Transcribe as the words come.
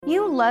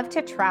you love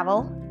to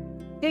travel?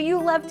 Do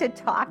you love to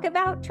talk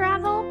about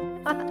travel?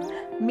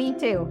 Me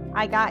too.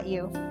 I got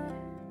you.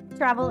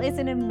 Travel is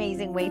an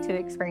amazing way to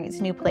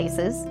experience new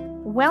places.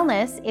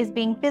 Wellness is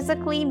being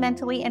physically,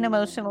 mentally, and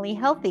emotionally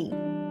healthy.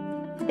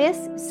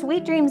 This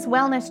Sweet Dreams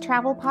Wellness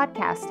Travel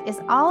podcast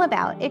is all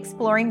about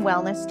exploring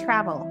wellness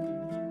travel.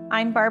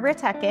 I'm Barbara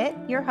Tuckett,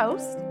 your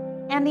host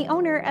and the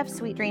owner of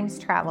Sweet Dreams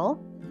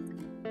Travel.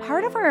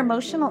 Part of our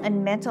emotional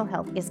and mental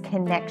health is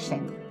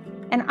connection.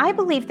 And I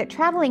believe that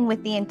traveling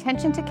with the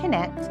intention to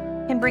connect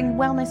can bring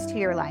wellness to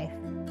your life.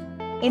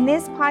 In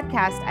this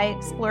podcast, I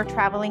explore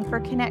traveling for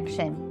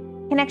connection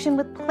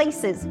with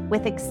places,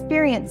 with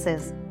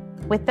experiences,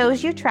 with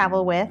those you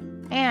travel with,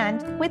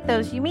 and with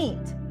those you meet,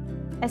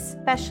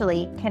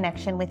 especially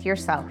connection with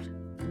yourself.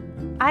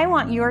 I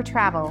want your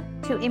travel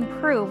to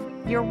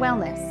improve your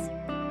wellness.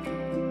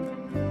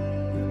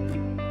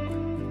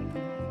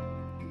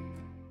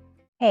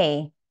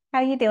 Hey, how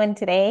you doing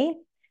today?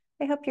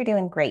 I hope you're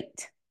doing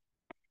great.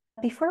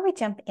 Before we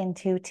jump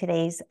into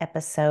today's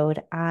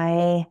episode,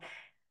 I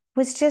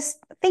was just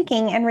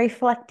thinking and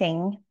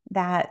reflecting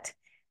that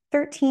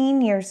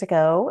 13 years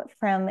ago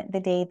from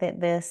the day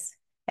that this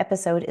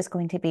episode is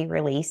going to be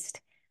released,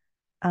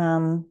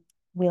 we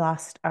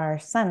lost our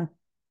son.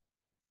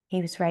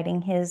 He was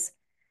riding his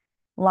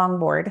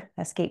longboard,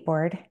 a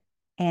skateboard,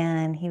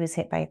 and he was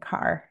hit by a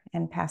car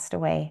and passed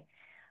away.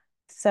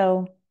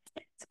 So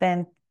it's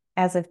been,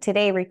 as of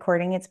today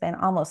recording, it's been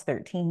almost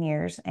 13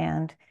 years,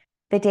 and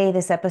the day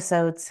this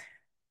episode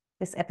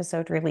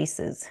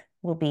releases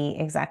will be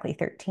exactly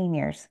 13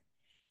 years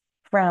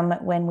from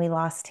when we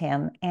lost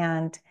him.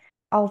 And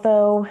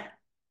although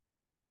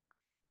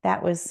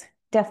that was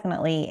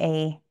definitely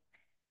a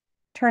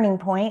turning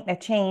point, a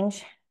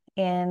change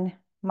in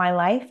my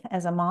life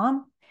as a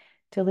mom,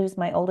 to lose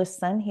my oldest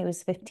son, he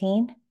was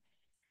 15,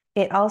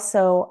 it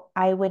also,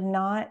 I would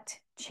not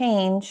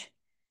change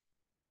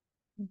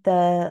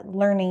the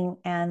learning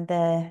and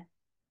the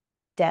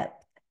depth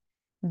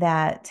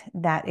that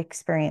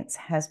experience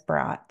has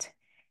brought.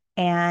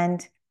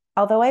 And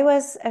although I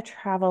was a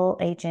travel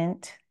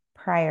agent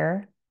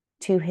prior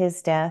to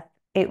his death,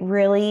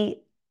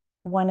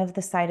 one of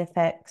the side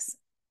effects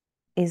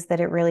is that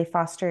it really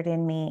fostered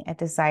in me a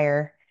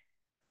desire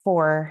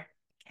for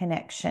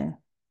connection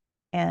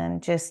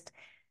and just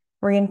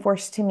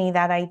reinforced to me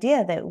that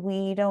idea that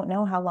we don't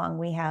know how long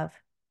we have.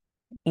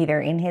 Either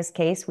in his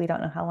case, we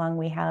don't know how long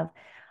we have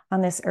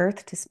on this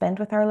earth to spend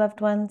with our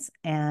loved ones.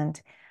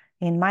 And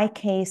in my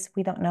case,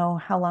 we don't know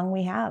how long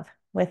we have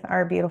with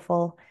our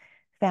beautiful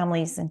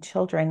families and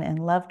children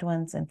and loved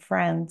ones and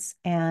friends.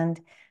 And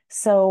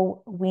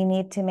so we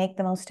need to make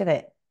the most of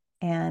it.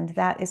 And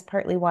that is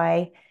partly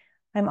why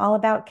I'm all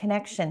about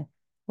connection.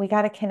 We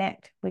got to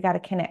connect. We got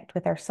to connect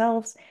with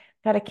ourselves,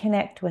 got to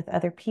connect with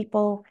other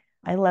people.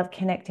 I love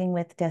connecting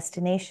with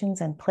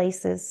destinations and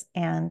places.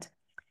 And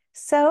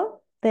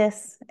so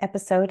this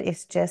episode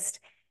is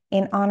just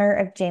in honor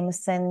of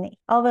Jameson.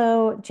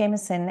 Although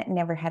Jameson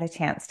never had a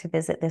chance to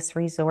visit this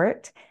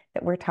resort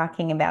that we're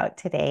talking about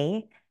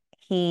today,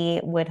 he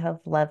would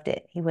have loved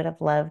it. He would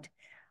have loved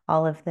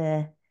all of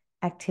the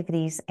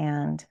activities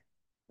and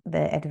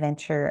the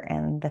adventure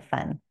and the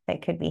fun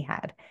that could be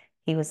had.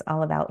 He was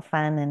all about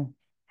fun and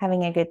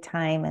having a good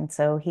time. And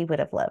so he would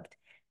have loved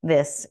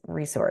this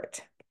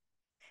resort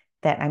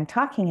that I'm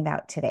talking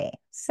about today.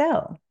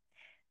 So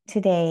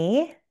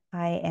today,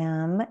 I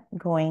am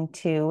going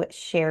to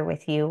share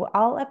with you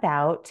all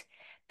about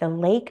the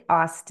Lake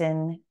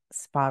Austin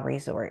Spa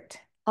Resort.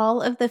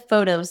 All of the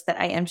photos that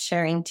I am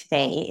sharing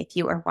today, if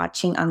you are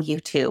watching on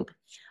YouTube,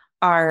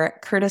 are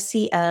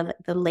courtesy of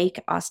the Lake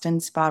Austin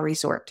Spa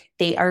Resort.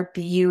 They are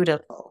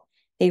beautiful.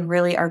 They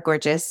really are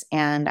gorgeous,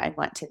 and I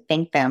want to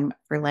thank them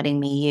for letting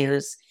me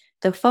use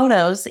the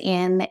photos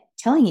in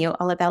telling you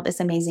all about this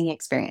amazing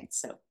experience.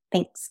 So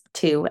thanks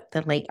to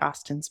the Lake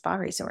Austin Spa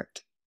Resort.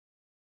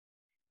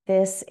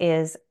 This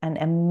is an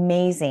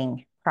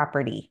amazing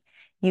property.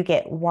 You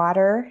get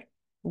water,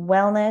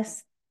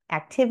 wellness,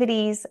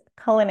 activities,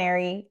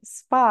 culinary,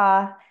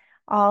 spa,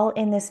 all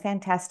in this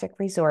fantastic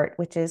resort,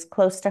 which is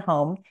close to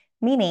home,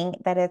 meaning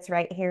that it's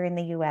right here in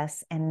the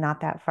US and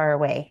not that far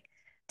away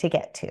to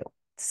get to.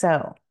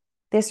 So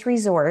this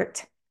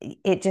resort,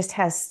 it just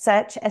has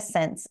such a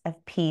sense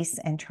of peace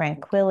and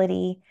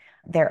tranquility.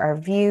 There are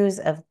views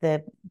of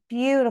the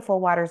beautiful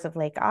waters of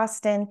Lake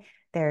Austin.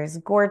 There's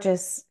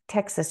gorgeous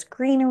Texas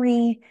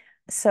greenery.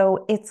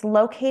 So it's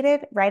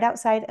located right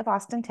outside of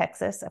Austin,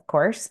 Texas, of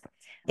course.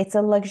 It's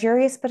a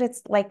luxurious, but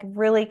it's like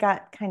really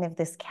got kind of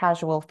this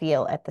casual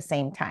feel at the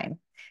same time.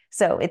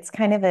 So it's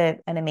kind of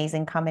an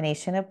amazing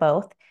combination of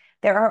both.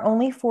 There are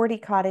only 40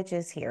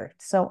 cottages here,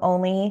 so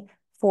only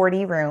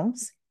 40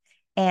 rooms.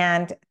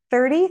 And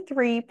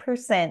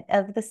 33%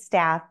 of the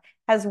staff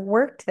has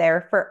worked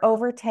there for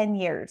over 10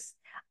 years.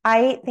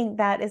 I think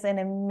that is an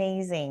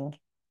amazing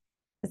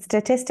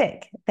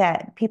statistic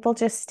that people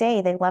just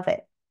stay. They love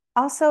it.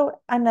 Also,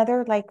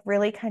 another like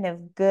really kind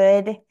of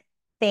good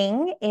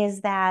thing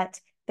is that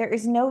there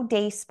is no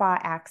day spa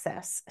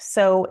access.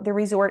 So the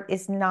resort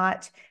is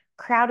not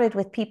crowded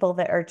with people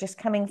that are just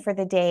coming for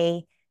the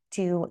day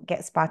to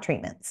get spa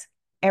treatments.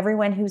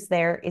 Everyone who's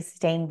there is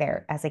staying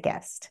there as a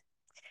guest.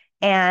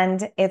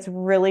 And it's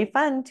really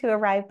fun to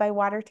arrive by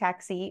water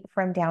taxi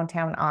from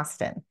downtown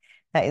Austin.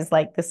 That is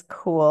like this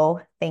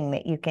cool thing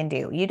that you can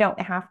do. You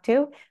don't have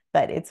to,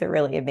 but it's a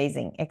really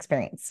amazing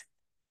experience.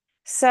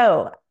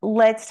 So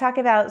let's talk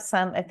about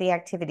some of the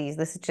activities.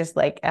 This is just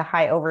like a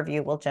high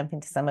overview. We'll jump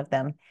into some of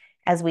them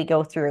as we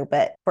go through.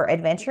 But for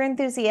adventure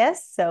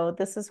enthusiasts, so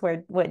this is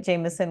where what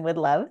Jameson would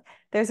love.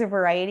 There's a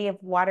variety of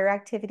water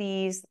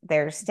activities.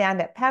 There's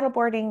stand-up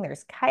paddleboarding,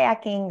 there's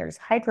kayaking, there's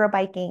hydro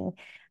biking,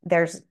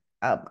 there's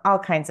all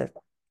kinds of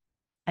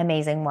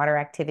amazing water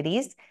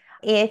activities.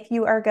 If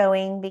you are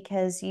going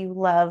because you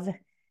love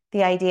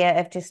the idea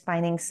of just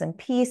finding some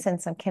peace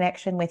and some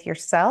connection with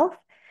yourself,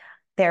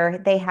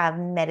 they have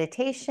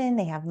meditation,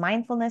 they have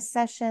mindfulness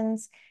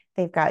sessions,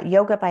 they've got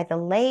yoga by the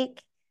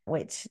lake,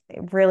 which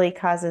really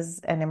causes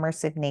an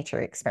immersive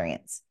nature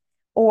experience.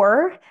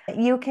 Or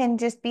you can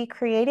just be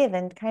creative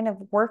and kind of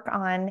work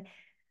on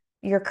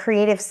your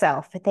creative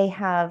self. They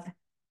have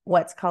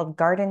what's called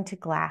garden to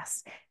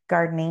glass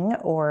gardening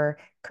or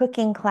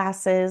cooking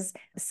classes.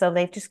 So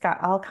they've just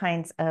got all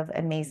kinds of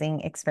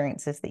amazing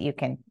experiences that you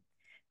can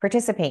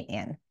participate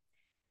in.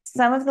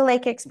 Some of the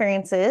lake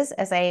experiences,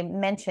 as I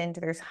mentioned,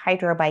 there's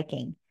hydro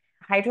biking.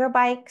 Hydro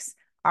bikes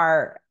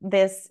are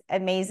this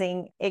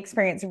amazing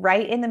experience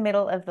right in the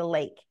middle of the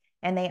lake.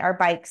 And they are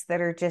bikes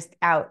that are just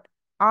out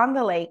on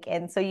the lake.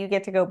 And so you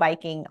get to go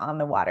biking on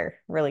the water.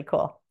 Really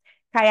cool.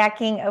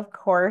 Kayaking, of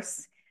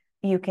course,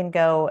 you can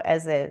go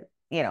as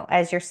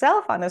as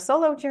yourself on a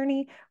solo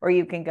journey, or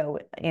you can go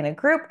in a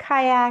group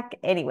kayak.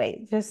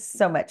 Anyway, just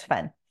so much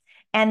fun.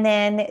 And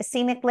then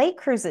scenic lake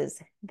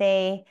cruises.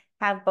 They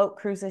have boat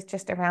cruises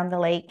just around the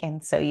lake.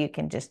 And so you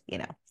can just,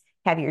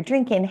 have your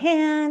drink in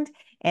hand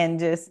and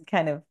just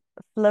kind of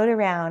float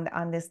around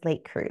on this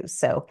lake cruise.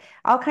 So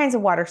all kinds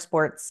of water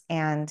sports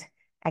and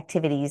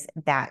activities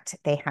that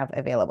they have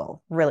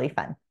available. Really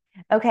fun.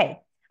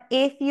 Okay.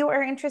 If you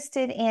are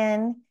interested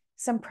in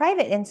some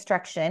private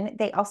instruction,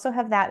 they also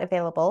have that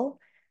available.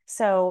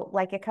 So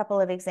like a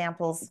couple of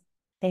examples,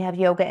 they have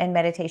yoga and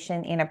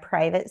meditation in a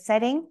private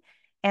setting.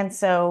 And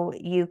so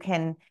you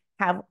can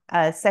have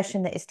a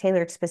session that is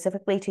tailored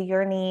specifically to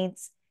your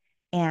needs.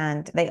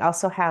 And they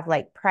also have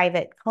like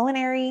private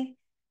culinary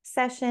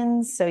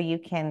sessions. So you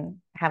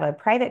can have a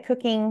private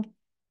cooking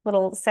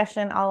little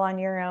session all on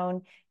your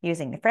own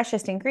using the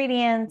freshest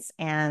ingredients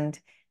and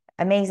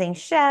amazing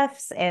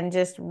chefs. And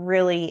just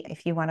really,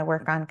 if you want to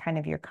work on kind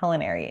of your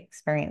culinary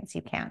experience,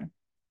 you can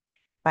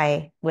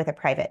with a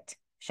private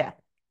chef.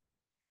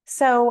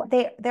 So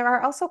there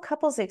are also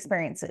couples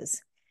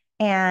experiences.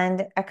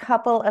 And a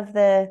couple of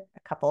the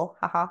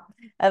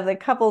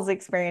couples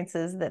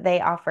experiences that they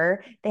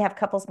offer, they have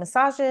couples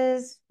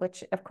massages,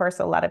 which of course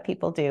a lot of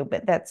people do,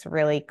 but that's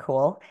really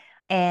cool.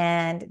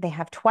 And they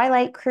have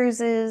twilight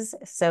cruises.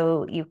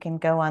 So you can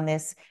go on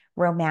this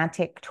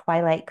romantic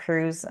twilight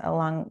cruise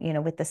along,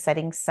 with the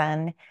setting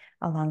sun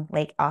along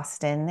Lake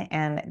Austin.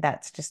 And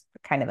that's just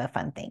kind of a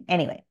fun thing.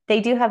 Anyway,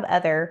 they do have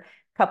other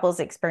couples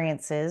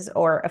experiences,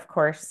 or of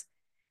course,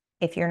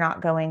 if you're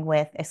not going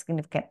with a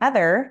significant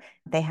other,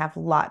 they have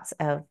lots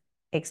of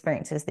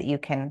experiences that you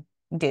can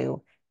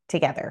do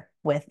together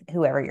with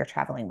whoever you're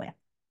traveling with.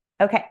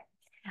 Okay,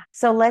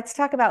 so let's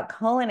talk about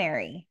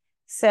culinary.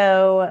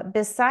 So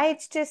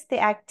besides just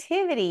the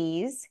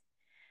activities,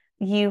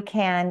 you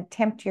can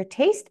tempt your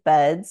taste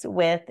buds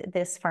with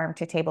this farm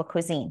to table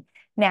cuisine.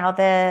 Now,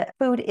 the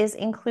food is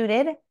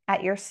included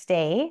at your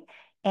stay,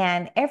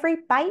 and every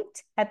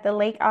bite at the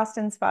Lake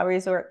Austin Spa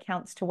Resort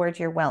counts towards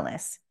your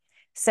wellness.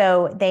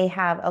 So they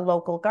have a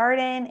local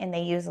garden and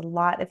they use a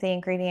lot of the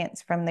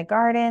ingredients from the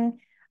garden,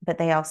 but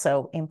they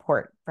also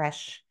import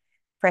fresh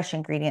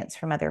ingredients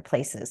from other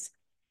places.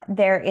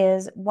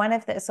 There's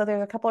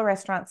a couple of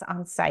restaurants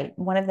on site.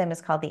 One of them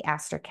is called the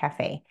Astor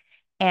Cafe.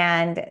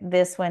 And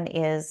this one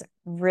is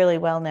really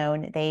well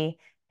known. They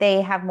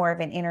have more of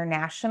an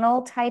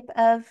international type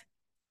of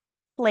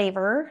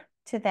flavor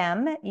to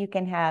them. You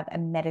can have a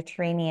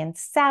Mediterranean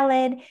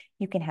salad,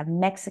 you can have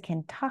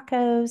Mexican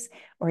tacos,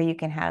 or you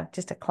can have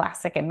just a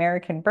classic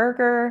American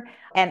burger.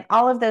 And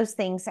all of those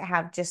things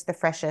have just the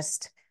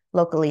freshest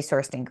locally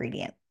sourced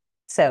ingredient.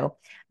 So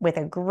with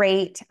a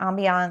great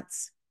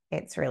ambiance,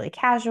 it's really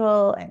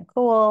casual and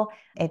cool.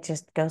 It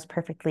just goes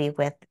perfectly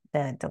with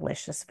the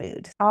delicious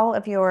food. All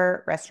of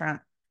your restaurant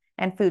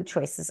and food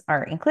choices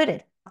are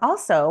included.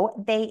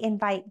 Also, they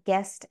invite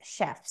guest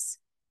chefs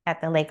at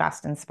the Lake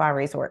Austin Spa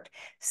Resort.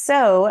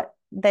 So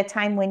the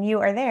time when you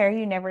are there,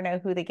 you never know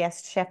who the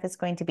guest chef is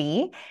going to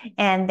be.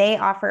 And they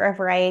offer a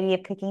variety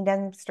of cooking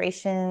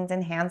demonstrations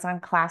and hands-on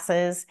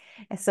classes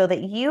so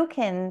that you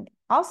can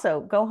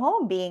also go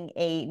home being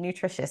a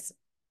nutritious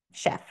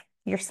chef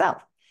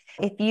yourself.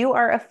 If you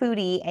are a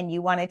foodie and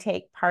you want to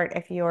take part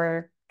of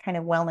your kind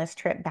of wellness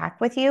trip back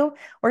with you,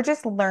 or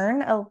just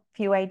learn a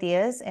few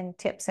ideas and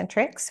tips and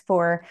tricks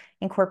for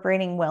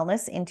incorporating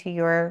wellness into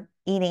your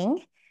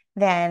eating,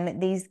 then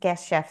these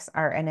guest chefs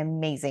are an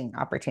amazing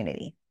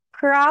opportunity.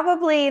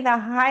 Probably the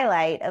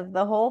highlight of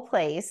the whole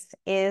place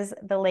is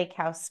the Lake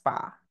House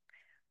Spa.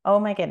 Oh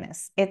my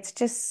goodness. It's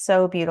just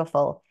so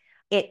beautiful.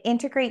 It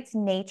integrates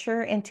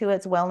nature into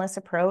its wellness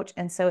approach.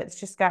 And so it's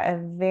just got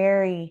a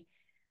very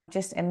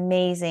just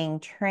amazing,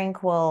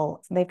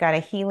 tranquil. They've got a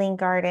healing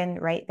garden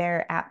right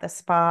there at the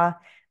spa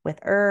with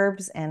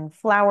herbs and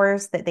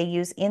flowers that they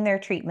use in their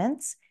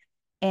treatments.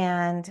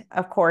 And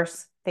of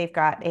course, they've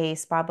got a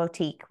spa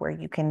boutique where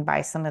you can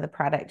buy some of the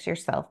products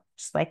yourself,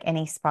 just like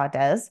any spa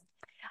does.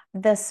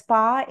 The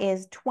spa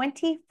is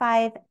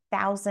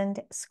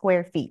 25,000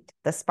 square feet,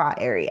 the spa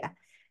area,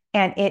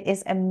 and it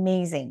is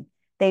amazing.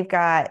 They've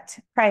got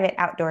private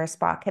outdoor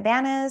spa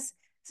cabanas,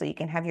 so you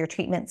can have your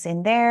treatments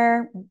in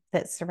there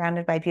that's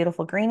surrounded by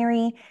beautiful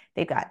greenery.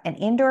 They've got an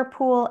indoor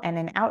pool and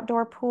an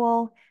outdoor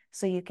pool,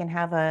 so you can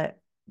have a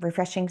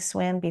refreshing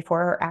swim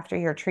before or after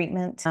your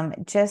treatment.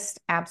 Just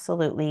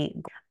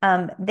absolutely.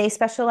 They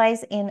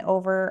specialize in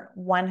over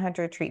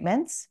 100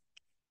 treatments.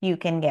 You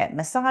can get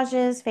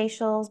massages,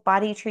 facials,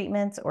 body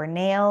treatments, or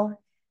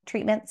nail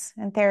treatments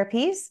and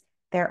therapies.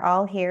 They're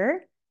all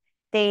here.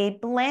 They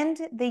blend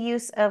the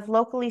use of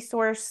locally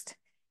sourced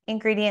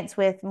ingredients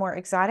with more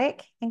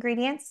exotic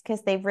ingredients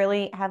because they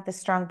really have the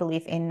strong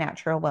belief in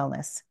natural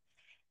wellness.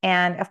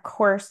 And of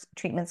course,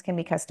 treatments can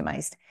be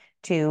customized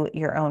to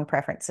your own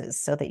preferences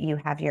so that you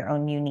have your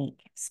own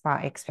unique spa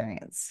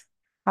experience.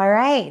 All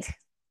right,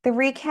 the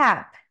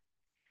recap.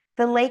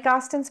 The Lake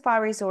Austin Spa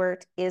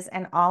Resort is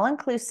an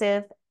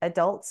all-inclusive,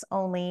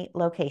 adults-only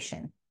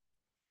location.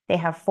 They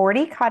have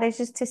 40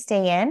 cottages to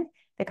stay in.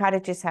 The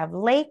cottages have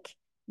lake,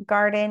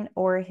 garden,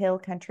 or hill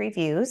country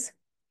views.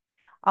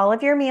 All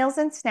of your meals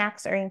and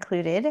snacks are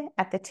included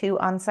at the 2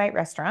 on-site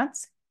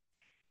restaurants.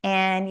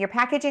 And your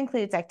package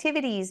includes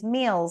activities,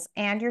 meals,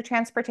 and your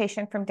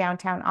transportation from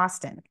downtown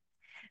Austin.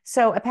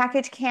 So a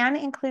package can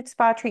include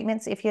spa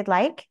treatments if you'd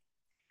like.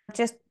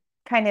 Just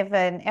kind of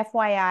an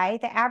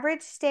FYI, the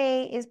average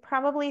stay is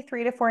probably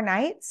 3 to 4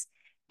 nights.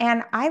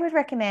 And I would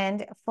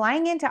recommend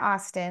flying into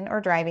Austin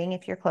or driving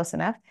if you're close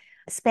enough.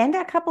 Spend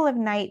a couple of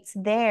nights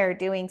there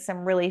doing some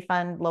really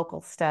fun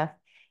local stuff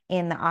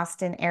in the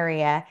Austin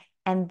area.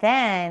 And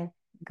then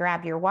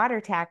grab your water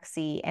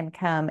taxi and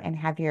come and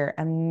have your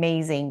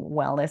amazing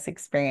wellness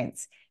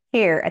experience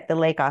here at the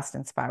Lake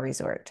Austin Spa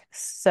Resort.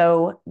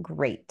 So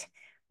great.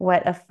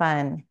 What a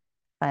fun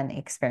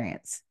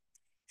experience.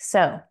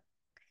 So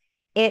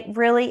it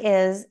really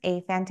is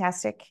a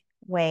fantastic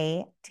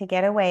way to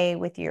get away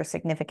with your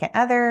significant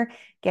other,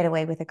 get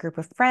away with a group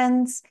of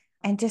friends,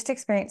 and just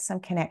experience some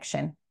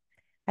connection.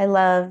 I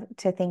love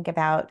to think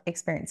about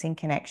experiencing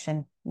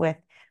connection with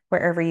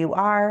wherever you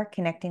are,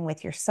 connecting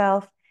with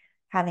yourself,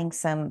 having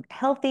some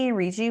healthy,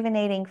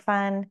 rejuvenating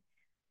fun.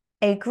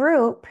 A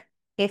group,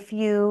 if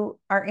you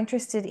are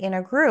interested in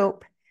a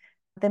group,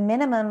 the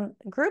minimum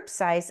group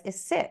size is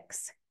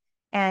 6.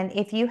 And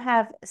if you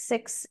have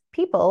 6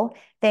 people,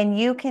 then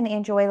you can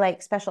enjoy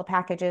like special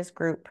packages,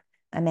 group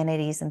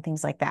amenities, and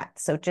things like that.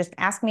 So just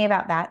ask me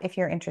about that if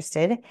you're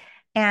interested.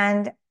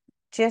 And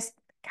just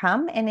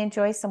come and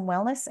enjoy some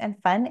wellness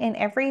and fun in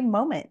every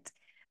moment.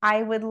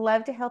 I would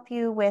love to help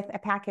you with a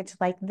package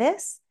like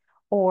this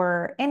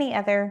or any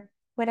other,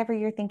 whatever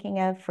you're thinking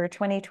of for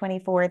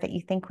 2024 that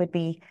you think would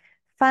be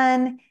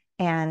fun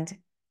and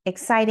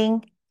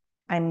exciting.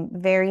 I'm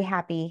very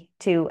happy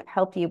to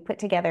help you put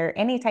together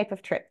any type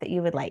of trip that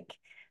you would like.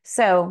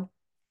 So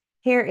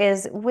here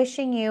is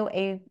wishing you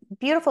a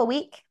beautiful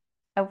week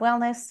of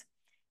wellness,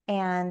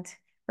 and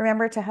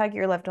remember to hug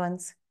your loved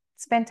ones,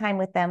 spend time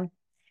with them,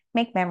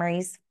 make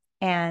memories,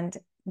 and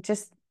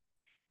just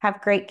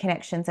have great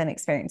connections and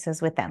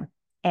experiences with them.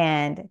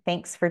 And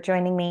thanks for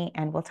joining me,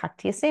 and we'll talk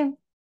to you soon.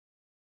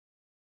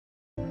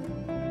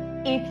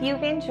 If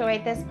you've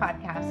enjoyed this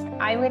podcast,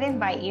 I would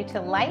invite you to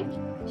like,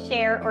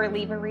 share, or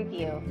leave a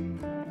review.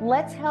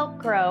 Let's help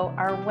grow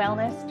our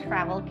wellness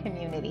travel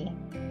community.